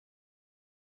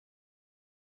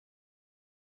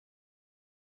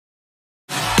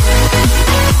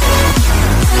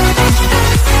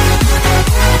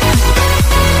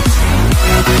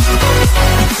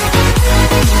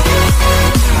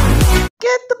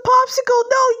popsicle.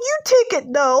 No, you take it.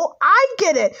 No, I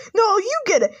get it. No, you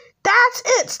get it. That's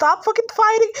it. Stop fucking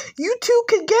fighting. You two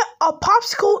can get a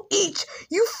popsicle each.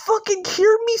 You fucking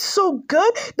hear me so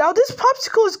good? Now this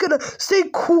popsicle is gonna stay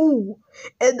cool.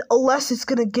 And unless it's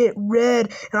gonna get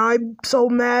red. And I'm so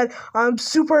mad. I'm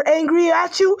super angry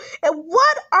at you. And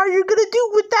what are you gonna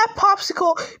do with that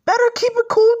popsicle? Better keep it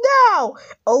cool now.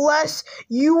 Unless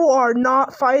you are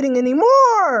not fighting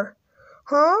anymore.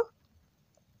 Huh?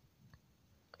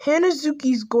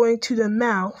 Hanazuki's going to the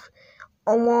mouth.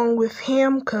 Along with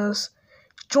Hamka's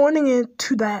joining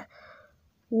into that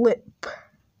lip.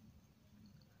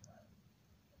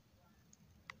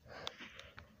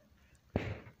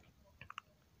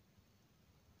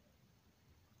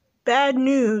 Bad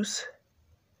news.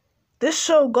 This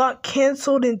show got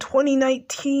canceled in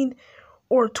 2019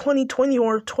 or 2020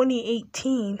 or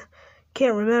 2018.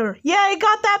 Can't remember. Yeah, I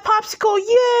got that popsicle.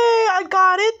 Yay, I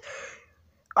got it.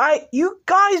 You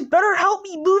guys better help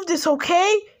me move this,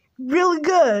 okay? Really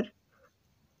good.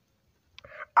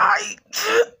 I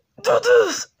do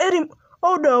this.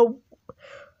 Oh no.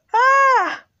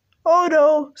 Ah. Oh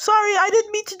no. Sorry, I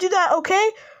didn't mean to do that, okay?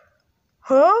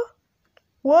 Huh?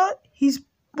 What? He's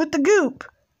with the goop.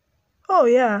 Oh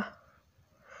yeah.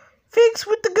 Thanks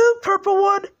with the goop, purple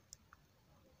one.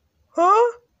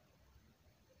 Huh?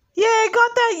 Yeah, I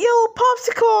got that yellow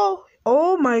popsicle.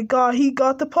 Oh my god, he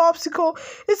got the popsicle.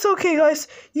 It's okay, guys.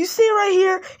 You stay right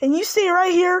here, and you stay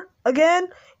right here again.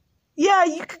 Yeah,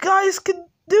 you guys can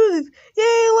do this.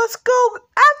 Yay, let's go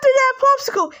after that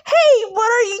popsicle. Hey,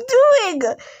 what are you doing?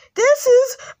 This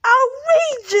is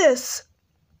outrageous.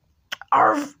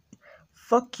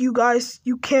 Fuck you guys.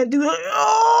 You can't do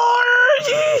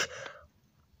it.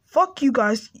 Fuck you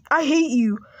guys. I hate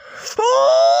you.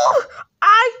 Oh!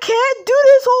 I can't do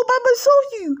this all by myself,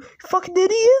 you fucking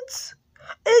idiots.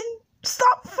 And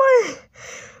stop fighting.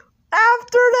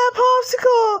 After that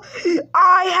popsicle,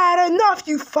 I had enough,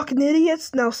 you fucking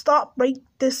idiots. Now stop right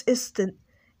this instant.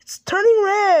 It's turning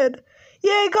red.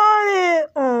 Yeah, I got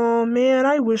it. Oh, man,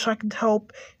 I wish I could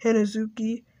help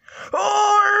Hanazuki.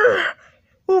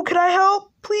 Oh, can I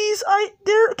help? Please,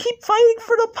 they keep fighting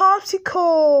for the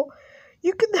popsicle.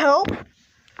 You can help.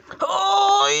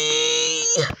 Oh,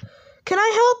 can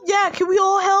I help? Yeah, can we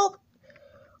all help?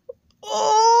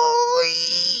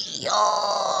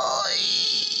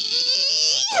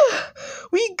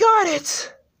 We got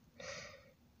it.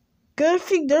 Good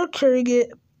thing they're carrying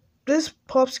it. This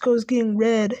popsicle is getting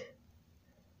red.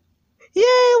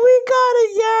 Yay, we got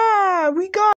it. Yeah, we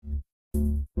got it.